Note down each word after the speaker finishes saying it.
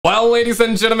Well, ladies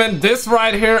and gentlemen, this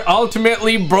right here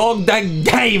ultimately broke the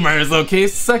gamers, okay?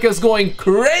 Suckers going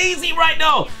crazy right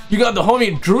now. You got the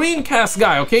homie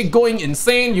Dreamcastguy, okay, going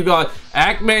insane. You got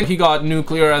Ackman, he got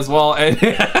nuclear as well, and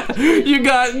you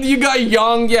got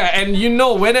Yong Yea, and you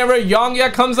know whenever Yong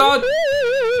Yea comes out,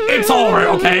 it's over,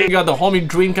 okay? You got the homie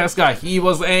Dreamcastguy, he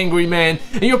was angry, man.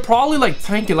 And you're probably like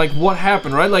thinking, like, what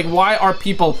happened, right? Like, why are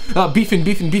people beefing?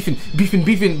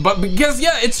 But because,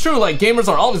 yeah, it's true, like, gamers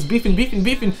are always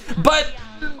beefing. But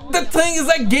the thing is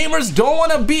that gamers don't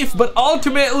want to beef, but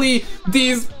ultimately,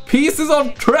 these pieces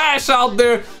of trash out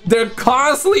there, they're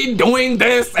constantly doing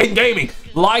this in gaming.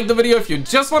 Like the video if you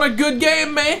just want a good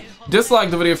game, man.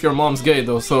 Dislike the video if your mom's gay,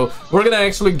 though. So we're gonna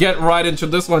actually get right into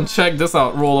this one. Check this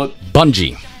out, roll it.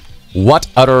 Bungie. What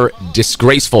utter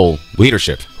disgraceful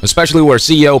leadership, especially where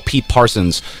CEO Pete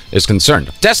Parsons is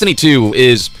concerned. Destiny 2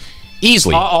 is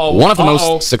easily one of the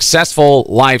most successful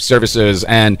live services,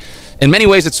 and in many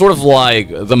ways it's sort of like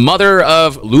the mother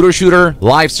of looter shooter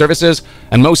live services.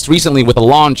 And most recently, with the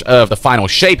launch of the final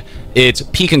shape, its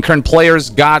peak concurrent players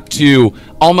got to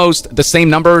almost the same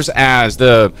numbers as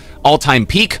the all-time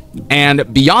peak,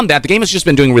 and beyond that, the game has just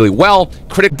been doing really well.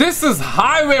 This is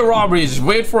highway robbery.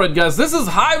 Wait for it, guys. This is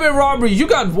highway robbery. You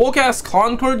got woke-ass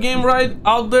Concord game right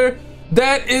out there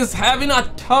that is having a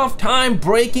tough time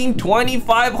breaking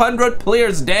 2,500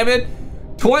 players, damn it.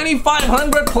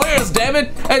 2,500 players, damn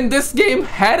it. And this game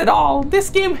had it all.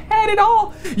 This game had it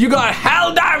all. You got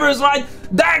Helldivers, right?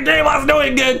 That game was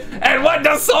doing good. And what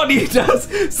does Sony does?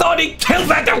 Sony kills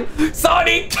that game.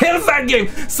 Sony kills that game.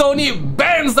 Sony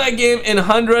bans that game in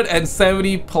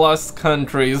 170 plus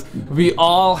countries. We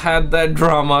all had that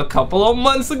drama a couple of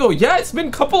months ago. Yeah, it's been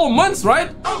a couple of months,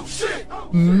 right? Oh shit.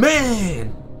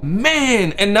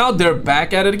 Man, and now they're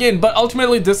back at it again. But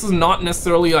ultimately, this is not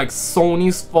necessarily like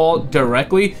Sony's fault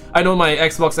directly. I know my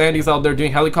Xbox Andy's out there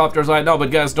doing helicopters right now,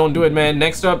 but guys, don't do it, man.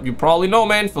 Next up, you probably know,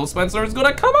 man, Phil Spencer is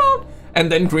gonna come out,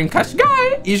 and then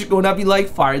Dreamcastguy is gonna be like,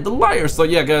 fire the liar. So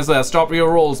yeah, guys, stop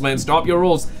your rolls, man. Stop your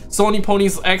rolls. Sony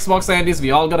ponies, Xbox Andy's, we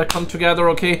all gotta come together,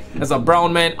 okay? As a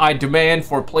brown man, I demand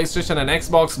for PlayStation and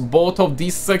Xbox, both of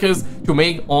these suckers, to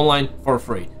make online for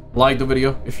free. Like the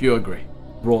video if you agree.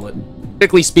 Roll it.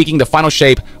 Critically speaking, the final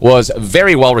shape was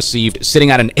very well received,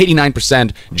 sitting at an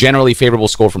 89% generally favorable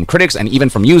score from critics, and even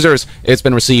from users, it's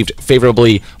been received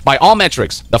favorably by all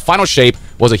metrics. The final shape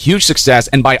was a huge success,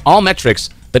 and by all metrics,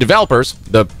 the developers,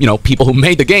 the people who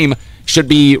made the game, should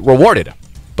be rewarded.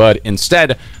 But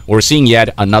instead, we're seeing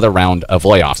yet another round of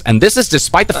layoffs, and this is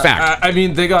despite the fact. I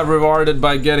mean, they got rewarded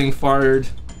by getting fired.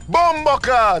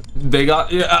 They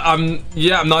got, I'm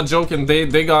not joking.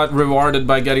 They got rewarded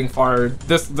by getting fired.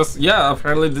 Yeah,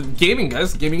 apparently the gaming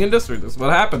industry, this is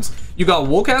what happens. You got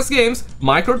woke-ass games,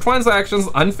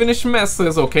 microtransactions, unfinished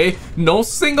messes, okay? No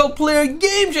single-player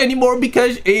games anymore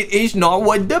because it is not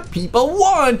what the people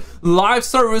want. Live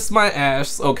service my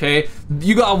ass, okay?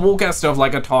 You got woke-ass stuff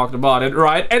like I talked about it,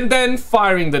 right? And then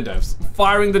firing the devs.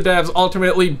 Firing the devs,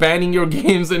 ultimately banning your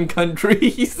games in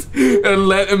countries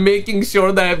and making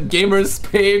sure that gamers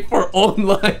pay for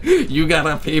online. You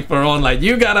gotta pay for online.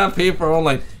 You gotta pay for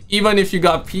online. Even if you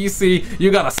got PC,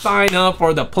 you gotta sign up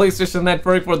for the PlayStation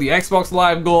Network, for the Xbox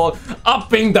Live Gold,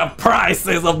 upping the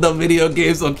prices of the video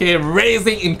games, okay?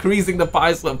 Increasing the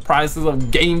prices of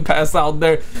Game Pass out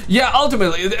there. Yeah,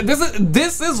 ultimately,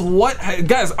 this is what,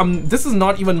 guys, this is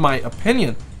not even my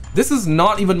opinion. This is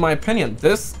not even my opinion.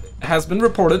 This has been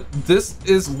reported. This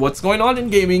is what's going on in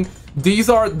gaming. These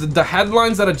are the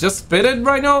headlines that I just spitted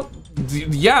right now.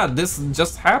 Yeah, this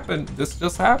just happened. This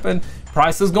just happened.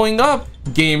 Prices going up,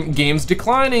 games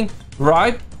declining,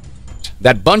 right?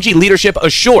 That Bungie leadership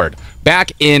assured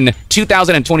back in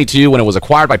 2022 when it was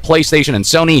acquired by PlayStation and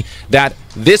Sony that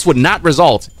this would not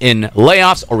result in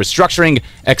layoffs or restructuring,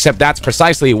 except that's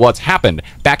precisely what's happened.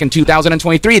 Back in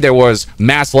 2023, there was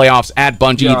mass layoffs at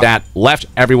Bungie that left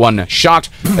everyone shocked,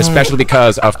 especially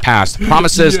because of past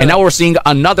promises. And now we're seeing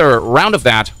another round of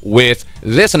that with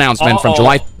this announcement from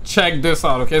July. Check this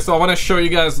out, okay? So I want to show you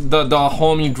guys the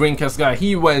homie Dreamcastguy.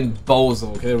 He went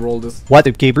bozo, okay? Roll this. What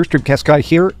up, gamers? Dreamcastguy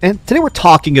here, and today we're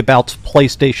talking about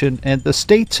PlayStation and the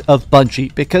state of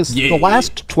Bungie, because the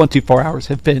last 24 hours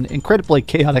have been incredibly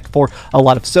chaotic for a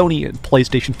lot of Sony and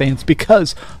PlayStation fans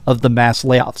because of the mass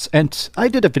layoffs. And I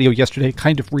did a video yesterday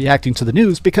kind of reacting to the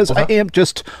news because I am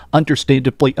just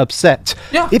understandably upset.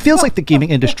 It feels like the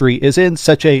gaming industry is in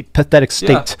such a pathetic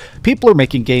state. People are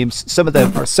making games, some of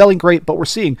them are selling great, but we're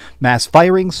seeing mass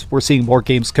firings. We're seeing more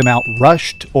games come out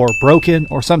rushed or broken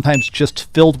or sometimes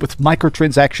just filled with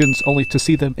microtransactions only to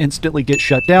see them instantly get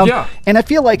shut down. Yeah. And I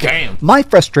feel like my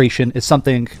frustration is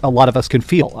something a lot of us can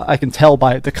feel. I can tell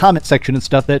by the comment section and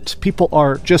stuff that people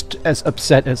are just as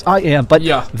upset as I am. But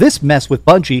this mess with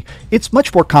Bungie, it's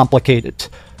much more complicated.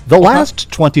 The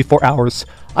last 24 hours,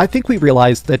 I think we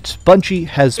realized that Bungie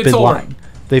has been lying.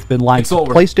 They've been lying to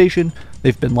PlayStation,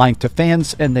 they've been lying to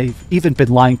fans, and they've even been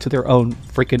lying to their own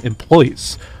freaking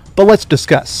employees. But let's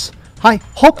discuss. Hi,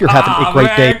 hope you're having a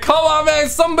great day. Come on, man.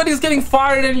 Somebody's getting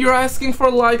fired and you're asking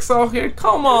for likes out here.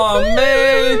 Come on,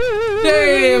 man.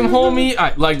 Damn, homie.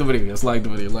 I like the video, guys. Like the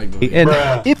video, like the video.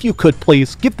 And if you could,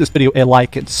 please give this video a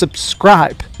like and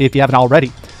subscribe if you haven't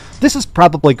already. This is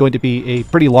probably going to be a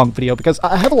pretty long video because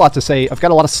I have a lot to say. I've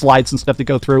got a lot of slides and stuff to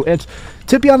go through. And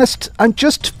to be honest, I'm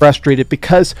just frustrated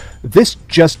because this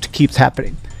just keeps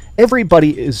happening.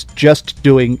 Everybody is just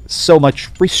doing so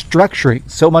much restructuring,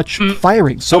 so much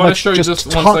firing, so much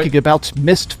just talking about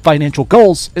missed financial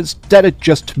goals instead of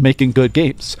just making good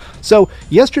games. So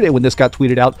yesterday when this got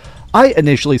tweeted out, I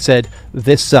initially said,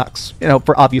 this sucks, you know,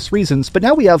 for obvious reasons, but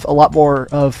now we have a lot more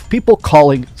of people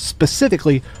calling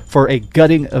specifically for a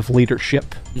gutting of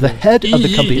leadership. The head of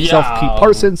the company itself, Pete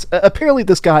Parsons, apparently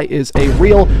this guy is a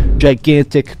real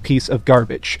gigantic piece of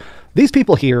garbage. These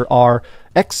people here are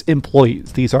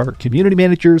ex-employees. These are community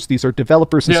managers, these are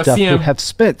developers and stuff who have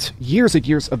spent years and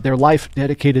years of their life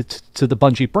dedicated to the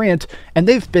Bungie brand, and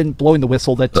they've been blowing the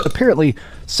whistle that apparently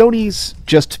Sony's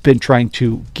just been trying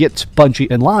to get Bungie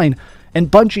in line,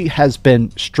 and Bungie has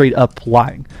been straight up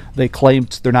lying. They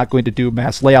claimed they're not going to do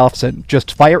mass layoffs and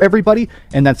just fire everybody,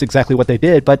 and that's exactly what they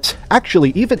did, but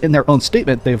actually, even in their own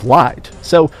statement, they've lied.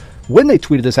 So when they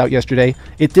tweeted this out yesterday,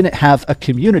 it didn't have a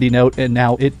community note, and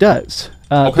now it does.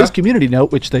 This community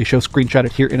note, which they show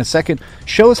screenshotted here in a second,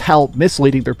 shows how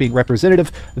misleading they're being representative.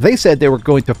 They said they were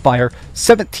going to fire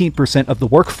 17% of the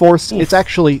workforce. It's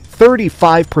actually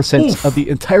 35% of the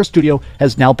entire studio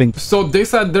has now been... So they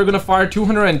said they're going to fire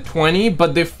 220,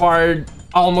 but they fired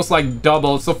almost like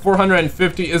double. So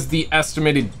 450 is the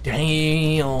estimated...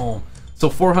 Damn. So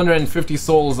 450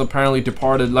 souls apparently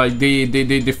departed. Like, they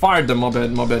fired them. My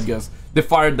bad, guys. They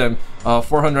fired them.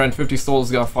 450 souls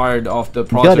got fired off the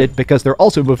project. Gutted because they're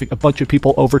also moving a bunch of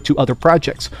people over to other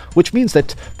projects, which means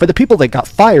that for the people that got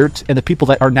fired and the people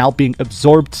that are now being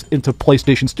absorbed into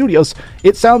PlayStation Studios,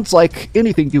 it sounds like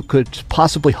anything you could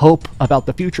possibly hope about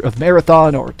the future of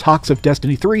Marathon or talks of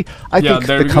Destiny 3. I think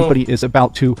the company is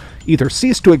about to either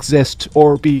cease to exist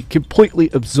or be completely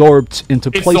absorbed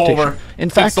into PlayStation. In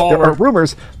fact, there are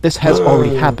rumors this has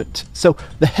already happened. So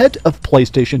the head of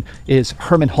PlayStation is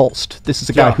Herman Hulst. This is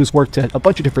a guy who's worked at a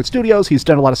bunch of different studios. He's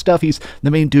done a lot of stuff. He's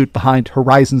the main dude behind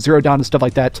Horizon Zero Dawn and stuff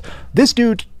like that. This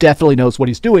dude definitely knows what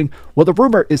he's doing. Well, the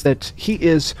rumor is that he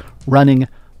is running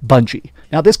Bungie.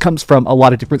 Now, this comes from a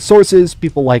lot of different sources.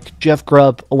 People like Jeff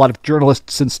Grubb, a lot of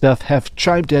journalists and stuff have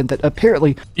chimed in that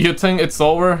apparently... You think it's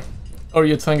over? Or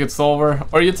you think it's over?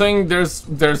 Or you think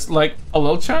there's like a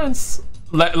little chance?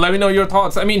 Let me know your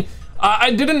thoughts. I mean...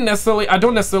 I didn't necessarily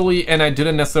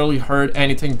heard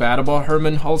anything bad about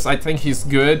Herman Hulst. I think he's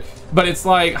good, but it's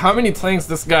like, how many things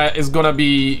this guy is gonna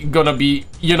be,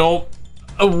 you know,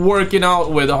 working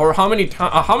out with, or how many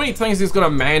things he's gonna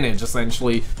manage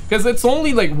essentially, because it's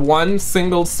only like one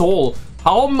single soul.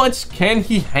 How much can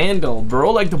he handle, bro?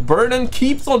 Like, the burden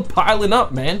keeps on piling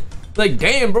up, man. Like,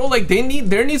 damn, bro, like, there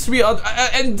needs to be other,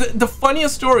 and the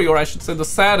funniest story, or I should say the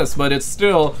saddest, but it's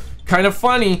still kind of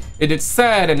funny, it's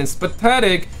sad and it's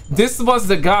pathetic. This was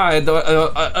the guy,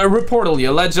 reportedly,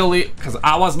 allegedly, because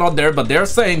I was not there, but they're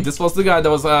saying this was the guy that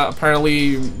was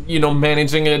apparently, you know,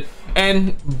 managing it.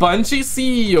 And Bungie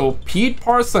CEO Pete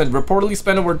Parsons reportedly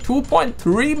spent over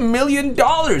 $2.3 million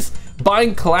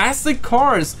buying classic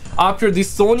cars after the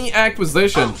Sony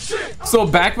acquisition. So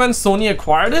back when Sony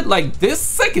acquired it, like, this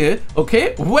second,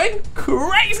 okay, went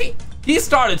crazy. He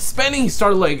started spending, he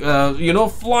started like, you know,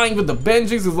 flying with the Benjis.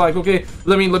 He's like, okay,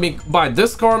 let me buy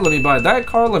this car, let me buy that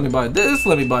car, let me buy this,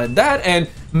 let me buy that, and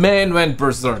man went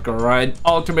berserk, alright?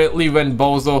 Ultimately went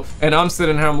bozo, and I'm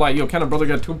sitting here, I'm like, yo, can a brother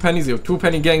get 2 pennies? Yo, 2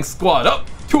 penny gang squad up,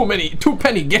 2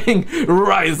 penny gang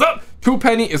rise up. 2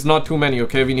 penny is not too many,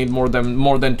 okay? We need more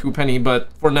than 2 penny,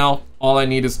 but for now, all I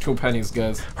need is 2 pennies,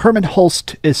 guys. Herman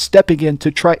Hulst is stepping in to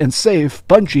try and save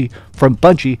Bungie from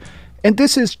Bungie. And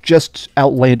this is just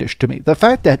outlandish to me. The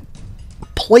fact that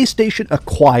PlayStation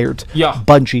acquired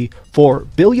Bungie for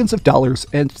billions of dollars,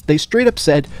 and they straight up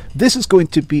said, this is going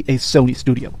to be a Sony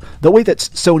studio. The way that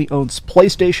Sony owns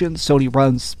PlayStation, Sony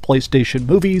runs PlayStation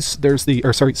movies,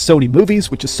 Sony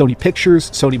movies, which is Sony Pictures,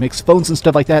 Sony makes phones and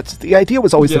stuff like that. The idea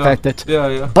was always the fact that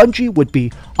Bungie would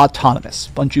be autonomous.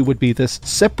 Bungie would be this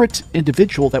separate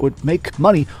individual that would make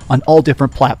money on all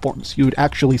different platforms. You would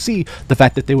actually see the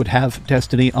fact that they would have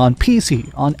Destiny on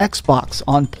PC, on Xbox,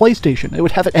 on PlayStation. They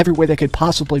would have it everywhere they could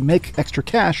possibly make extra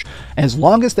cash, as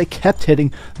long as they kept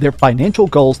hitting their financial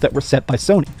goals that were set by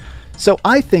Sony. So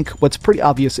I think what's pretty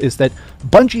obvious is that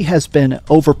Bungie has been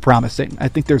overpromising. I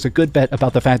think there's a good bet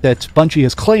about the fact that Bungie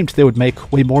has claimed they would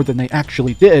make way more than they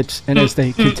actually did, and as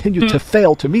they continue to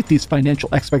fail to meet these financial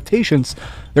expectations,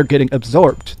 they're getting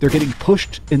absorbed. They're getting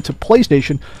pushed into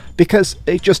PlayStation because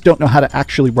they just don't know how to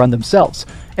actually run themselves.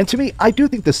 And to me, I do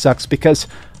think this sucks, because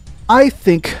I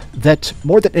think that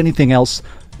more than anything else,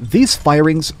 these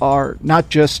firings are not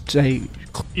just a...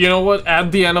 You know what,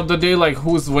 at the end of the day, like,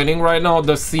 who's winning right now?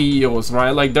 The CEOs,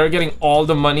 right? Like, they're getting all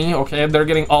the money, okay? They're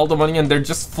getting all the money and they're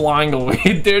just flying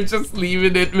away. They're just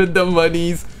leaving it with the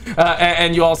monies.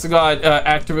 And you also got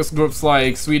activist groups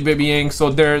like Sweet Baby Inc.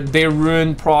 So they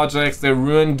ruin projects, they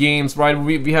ruin games, right?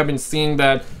 We have been seeing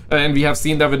that, and we have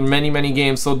seen that with many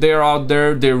games. So they're out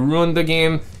there, they ruin the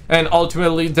game. And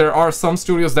ultimately, there are some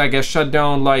studios that get shut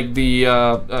down, like the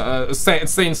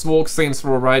Saints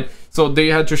Row, right? So they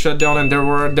had to shut down, and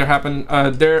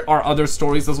there are other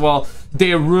stories as well.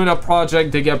 They ruin a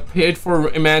project, they get paid for.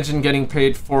 Imagine getting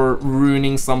paid for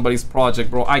ruining somebody's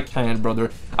project, bro. I can't,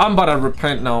 brother. I'm about to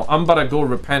repent now. I'm about to go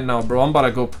repent now, bro. I'm about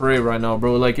to go pray right now,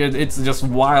 bro. Like, it's just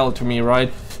wild to me,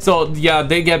 right? So yeah,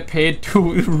 they get paid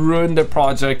to ruin the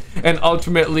project, and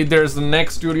ultimately there's the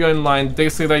next studio in line. They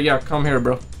say that, yeah, come here,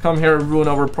 bro. Come here, ruin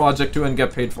our project too, and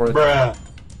get paid for it. Bruh.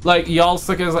 Like, y'all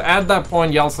suckers, at that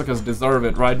point, y'all suckers deserve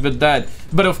it, right, with that.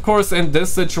 But of course, in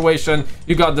this situation,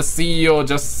 you got the CEO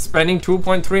just spending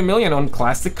 2.3 million on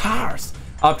classic cars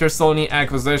after Sony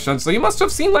acquisition. So you must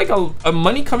have seen like a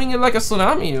money coming in like a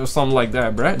tsunami or something like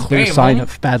that, Brett. Clear sign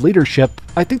of bad leadership.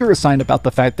 I think they're a sign about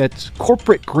the fact that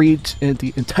corporate greed in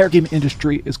the entire gaming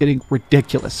industry is getting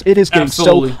ridiculous. It is getting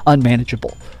so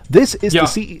unmanageable. This is the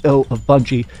CEO of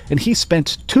Bungie, and he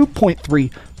spent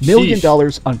 $2.3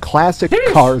 million on classic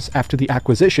cars after the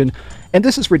acquisition, and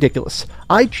this is ridiculous.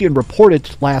 IGN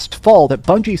reported last fall that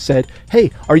Bungie said,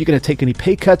 hey, are you going to take any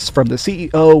pay cuts from the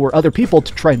CEO or other people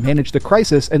to try and manage the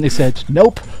crisis? And they said,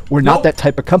 nope, we're not that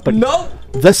type of company.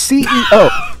 The CEO,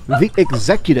 the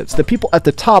executives, the people at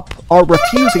the top are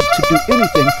refusing to do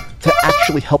anything to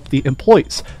actually help the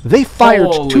employees. They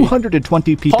fired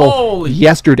 220 people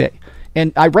yesterday.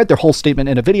 And I read their whole statement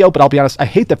in a video, but I'll be honest, I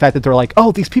hate the fact that they're like,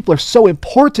 oh, these people are so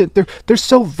important. They're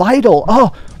so vital.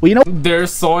 Oh, well, you know. They're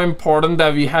so important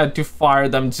that we had to fire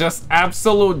them. Just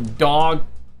absolute dog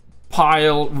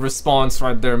pile response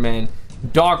right there, man.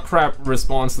 Dog crap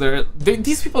response there.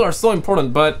 These people are so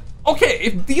important, but okay,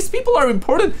 if these people are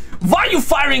important, why are you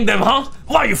firing them, huh?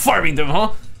 Why are you firing them,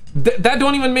 huh? That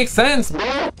don't even make sense.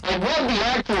 What the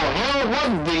actual hell?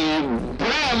 What the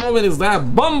damn moment is that?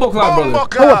 Bumbleclap, brother.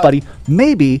 You know what, buddy?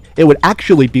 Maybe it would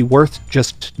actually be worth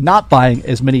just not buying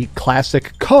as many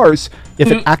classic cars if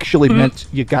it actually meant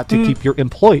you got to keep your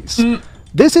employees.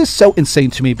 This is so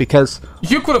insane to me because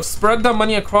you could have spread that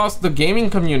money across the gaming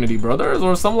community, brothers,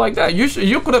 or something like that.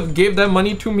 You could have gave that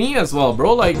money to me as well,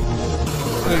 bro. Like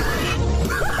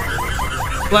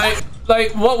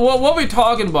what are we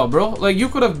talking about, bro? Like, you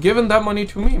could have given that money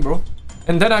to me, bro,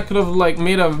 and then I could have like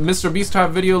made a Mr. Beast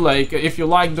type video, like, if you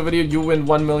like the video you win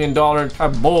 $1 million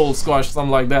type bowl squash, something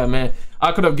like that, man.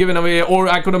 I could have given away, or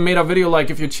I could have made a video like,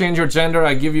 if you change your gender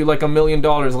I give you like $1 million,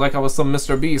 like I was some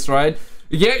Mr. Beast, right?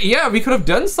 Yeah, we could have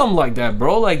done something like that,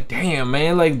 bro. Like, damn,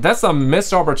 man, like, that's a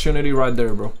missed opportunity right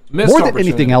there, bro. More than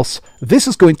anything else, this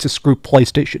is going to screw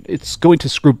PlayStation. It's going to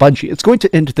screw Bungie. It's going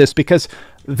to end this because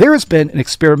there has been an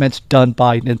experiment done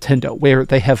by Nintendo where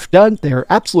they have done their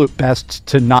absolute best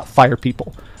to not fire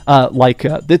people.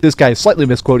 This guy is slightly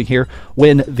misquoting here.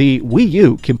 When the Wii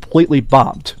U completely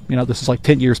bombed, you know, this is like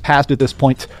 10 years past at this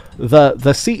point, the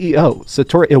CEO,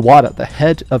 Satoru Iwata, the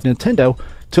head of Nintendo,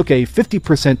 took a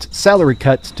 50% salary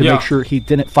cut to make sure he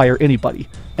didn't fire anybody.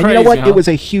 And you know what? It was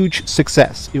a huge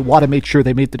success. Iwata made sure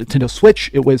they made the Nintendo Switch.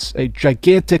 It was a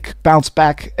gigantic bounce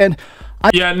back. And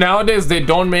yeah, nowadays they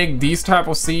don't make these type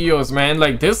of CEOs, man.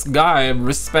 Like, this guy,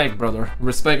 respect, brother.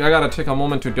 Respect. I gotta take a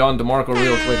moment to Don DeMarco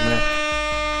real quick, man.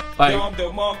 Like,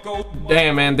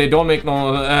 damn, man, they don't make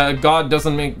no... God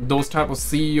doesn't make those type of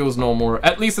CEOs no more.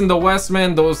 At least in the West,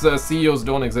 man, those CEOs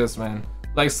don't exist, man.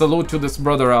 Like, salute to this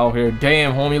brother out here.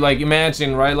 Damn, homie, like,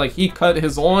 imagine, right? Like, he cut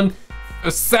his own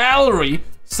salary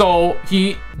so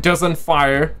he doesn't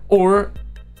fire or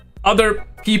other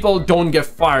people don't get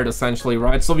fired, essentially,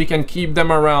 right? So we can keep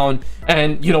them around.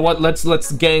 And you know what,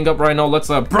 let's gang up right now. Let's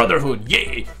brotherhood,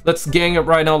 yay, let's gang up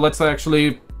right now. Let's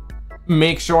actually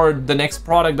make sure the next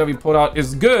product that we put out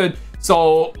is good,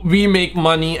 so we make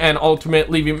money, and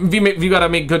ultimately we gotta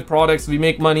make good products, we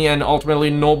make money, and ultimately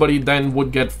nobody then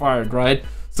would get fired, right?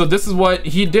 So this is what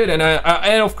he did, and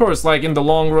of course, like, in the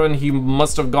long run, he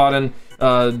must have gotten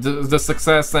the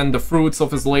success and the fruits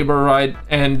of his labor, right?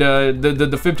 And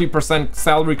the 50%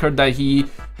 salary cut that he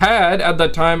had at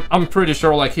that time, I'm pretty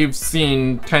sure, like, he's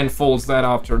seen tenfolds that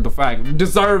after the fact,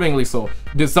 deservingly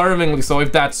so,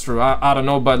 if that's true. I don't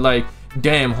know, but like,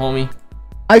 damn, homie.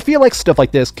 I feel like stuff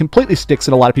like this completely sticks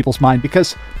in a lot of people's mind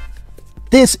because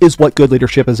this is what good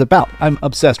leadership is about. I'm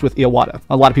obsessed with Iwata.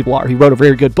 A lot of people are. He wrote a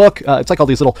very good book. It's like all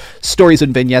these little stories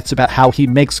and vignettes about how he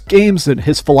makes games and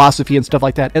his philosophy and stuff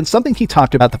like that. And something he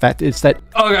talked about, the fact is that...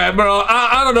 Okay, bro,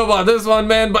 I don't know about this one,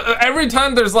 man, but every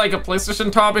time there's like a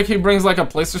PlayStation topic, he brings like a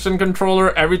PlayStation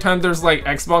controller. Every time there's like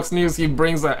Xbox news, he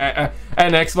brings an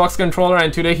Xbox controller,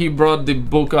 and today he brought the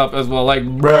book up as well. Like,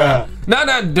 bruh.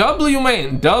 Nah, W,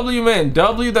 man.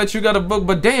 W that you got a book,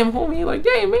 but damn, homie, like,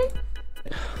 damn, man.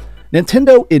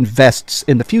 Nintendo invests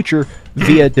in the future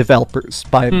via developers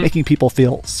by making people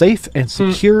feel safe and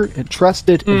secure and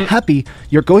trusted and happy.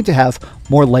 You're going to have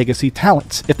more legacy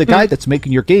talents. If the guy that's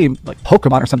making your game, like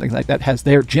Pokemon or something like that, has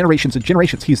their generations and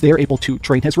generations, he's there able to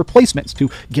train his replacements, to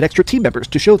get extra team members,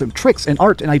 to show them tricks and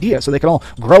art and ideas so they can all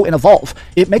grow and evolve.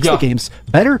 It makes the games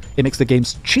better. It makes the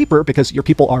games cheaper because your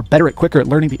people are better quicker at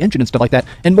learning the engine and stuff like that.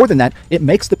 And more than that, it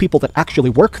makes the people that actually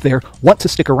work there want to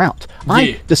stick around.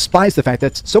 I despise the fact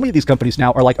that so many of these companies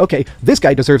now are like, okay, this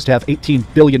guy deserves to have $18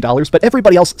 billion, but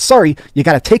everybody else, sorry, you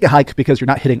gotta take a hike because you're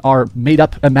not hitting our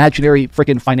made-up imaginary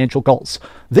freaking financial goals.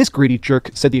 This greedy jerk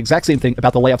said the exact same thing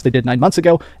about the layoffs they did 9 months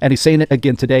ago, and he's saying it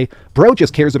again today. Bro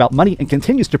just cares about money and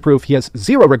continues to prove he has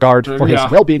zero regard for his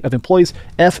well-being of employees.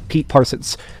 F. Pete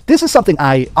Parsons. This is something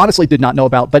I honestly did not know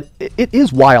about, but it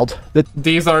is wild that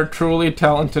these are truly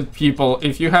talented people.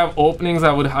 If you have openings,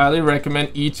 I would highly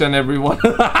recommend each and every one.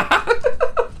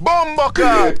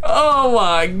 Oh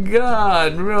my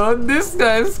god, bro, this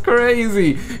guy is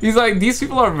crazy. He's like, these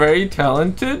people are very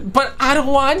talented, but I don't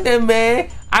want them, man.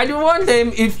 I don't want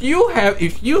them. If you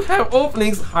have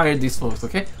openings, hire these folks,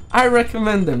 okay? I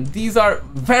recommend them. These are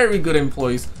very good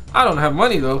employees. I don't have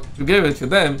money though to give it to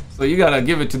them, so you gotta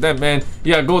give it to them, man.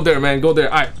 Yeah, go there, man, go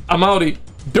there. I'm outie.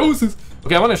 Deuces.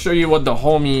 Okay, I want to show you what the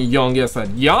homie Yong Yea said.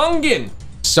 Yongin.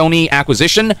 Sony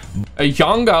acquisition. A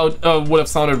Young out would have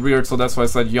sounded weird, so that's why I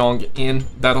said Yong in.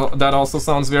 That also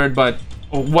sounds weird, but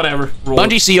whatever.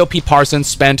 Bungie CEO Pete Parsons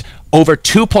spent over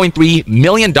 $2.3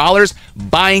 million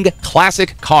buying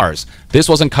classic cars. This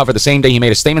wasn't covered the same day he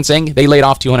made a statement saying they laid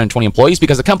off 220 employees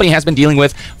because the company has been dealing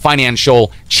with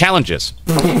financial challenges.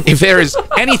 If there is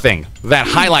anything that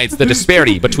highlights the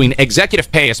disparity between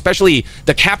executive pay, especially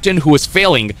the captain who is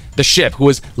failing the ship, who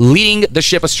is leading the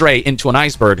ship astray into an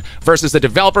iceberg, versus the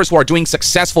developers who are doing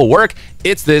successful work,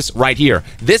 it's this right here.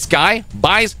 This guy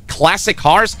buys classic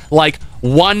cars like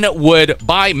one would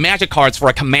buy magic cards for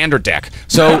a commander deck.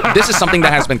 So this is something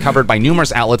that has been covered by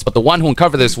numerous outlets, but the one who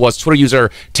uncovered this was Twitter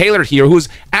user Taylor here, who's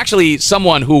actually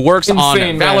someone who works on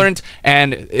Valorant,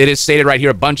 and it is stated right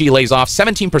here, Bungie lays off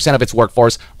 17% of its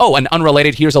workforce. Oh, and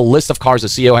unrelated, here's a list of cars the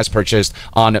CEO has purchased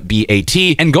on BAT.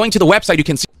 And going to the website, you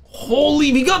can see...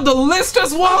 Holy, we got the list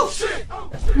as well?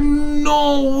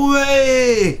 No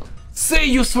way! Say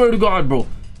you swear to God, bro.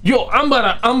 Yo, I'm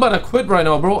about to quit right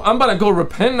now, bro. I'm about to go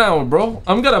repent now, bro.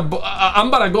 I'm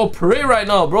about to go pray right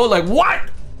now, bro. Like, what?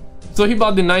 So he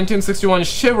bought the 1961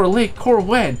 Chevrolet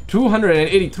Corvette,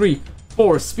 283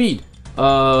 4-speed,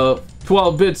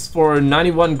 12 bits for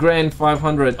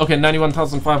 91,500. Okay,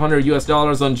 91,500 US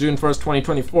dollars on June 1st,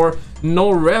 2024. No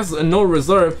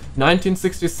reserve.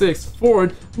 1966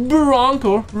 Ford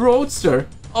Bronco Roadster.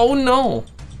 Oh no.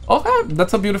 Okay,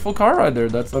 that's a beautiful car right there.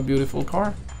 That's a beautiful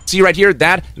car. See right here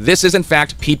that this is in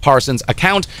fact Pete Parsons'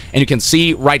 account, and you can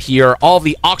see right here all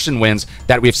the auction wins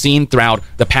that we've seen throughout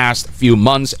the past few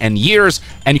months and years,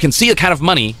 and you can see the kind of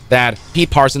money that Pete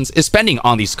Parsons is spending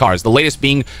on these cars. The latest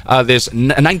being this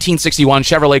 1961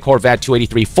 Chevrolet Corvette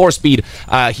 283 4-speed.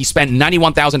 He spent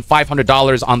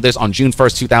 $91,500 on this on June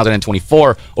 1st,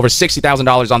 2024. Over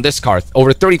 $60,000 on this car.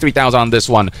 Over $33,000 on this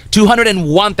one.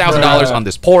 $201,000 on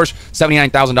this Porsche.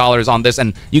 $79,000 on this,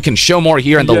 and you can show more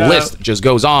here, and the list just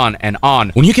goes on and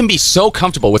on. When you can be so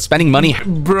comfortable with spending money.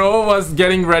 Bro was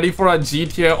getting ready for a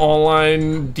GTA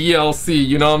Online DLC,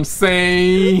 you know what I'm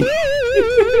saying?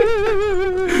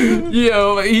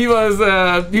 Yo, he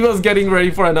was getting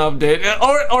ready for an update,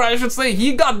 or I should say,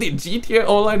 he got the GTA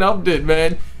Online update,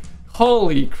 man.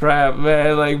 Holy crap,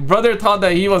 man! Like, brother thought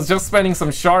that he was just spending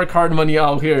some shark hard money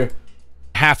out here.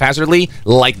 Haphazardly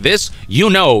like this, you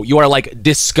know you are like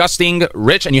disgusting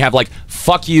rich and you have like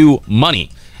fuck you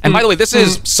money. And by the way, this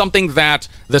is something that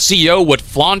the CEO would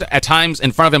flaunt at times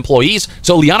in front of employees.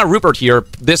 So Liana Rupert here,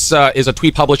 this is a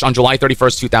tweet published on July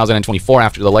 31st, 2024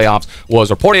 after the layoffs was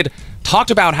reported,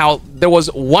 talked about how there was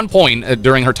one point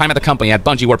during her time at the company at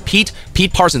Bungie where Pete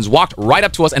Parsons walked right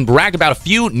up to us and bragged about a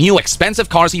few new expensive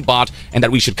cars he bought and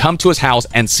that we should come to his house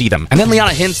and see them. And then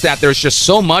Liana hints that there's just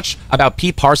so much about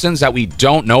Pete Parsons that we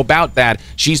don't know about that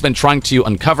she's been trying to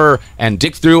uncover and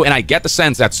dig through, and I get the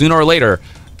sense that sooner or later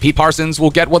Pete Parsons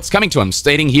will get what's coming to him,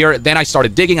 stating here, then I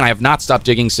started digging and I have not stopped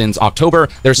digging since October.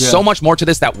 There's so much more to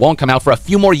this that won't come out for a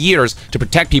few more years to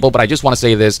protect people, but I just want to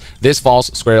say this falls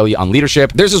squarely on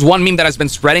leadership. There's this one meme that has been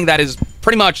spreading that is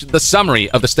pretty much the summary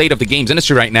of the state of the games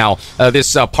industry right now.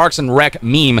 This Parks and Rec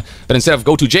meme that instead of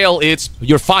go to jail, it's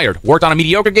you're fired. Worked on a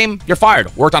mediocre game, you're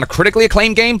fired. Worked on a critically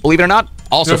acclaimed game, believe it or not,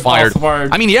 also fired.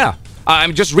 I mean, yeah.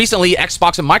 Just recently,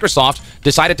 Xbox and Microsoft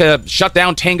decided to shut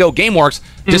down Tango Gameworks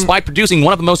despite producing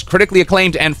one of the most critically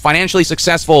acclaimed and financially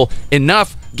successful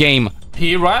enough game.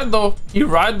 He right though.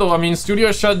 I mean, studio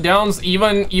shutdowns,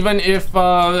 even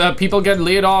if people get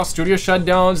laid off, studio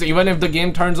shutdowns, even if the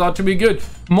game turns out to be good.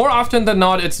 More often than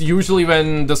not, it's usually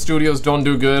when the studios don't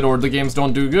do good or the games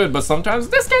don't do good. But sometimes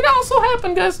this can also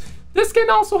happen, guys. This can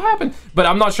also happen. But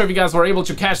I'm not sure if you guys were able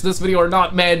to catch this video or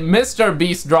not, man. Mr.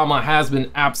 Beast drama has been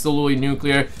absolutely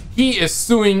nuclear. He is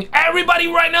suing everybody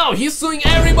right now. He's suing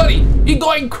everybody. He's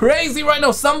going crazy right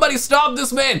now. Somebody stop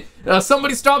this man.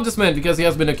 Somebody stop this man, because he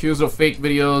has been accused of fake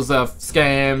videos,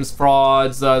 scams,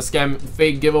 frauds,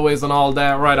 fake giveaways and all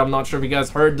that, right? I'm not sure if you guys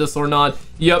heard this or not.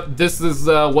 Yep, this is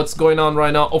what's going on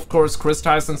right now. Of course, Chris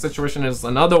Tyson's situation is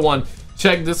another one.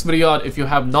 Check this video out if you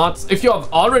have not. If you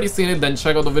have already seen it, then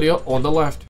check out the video on the left.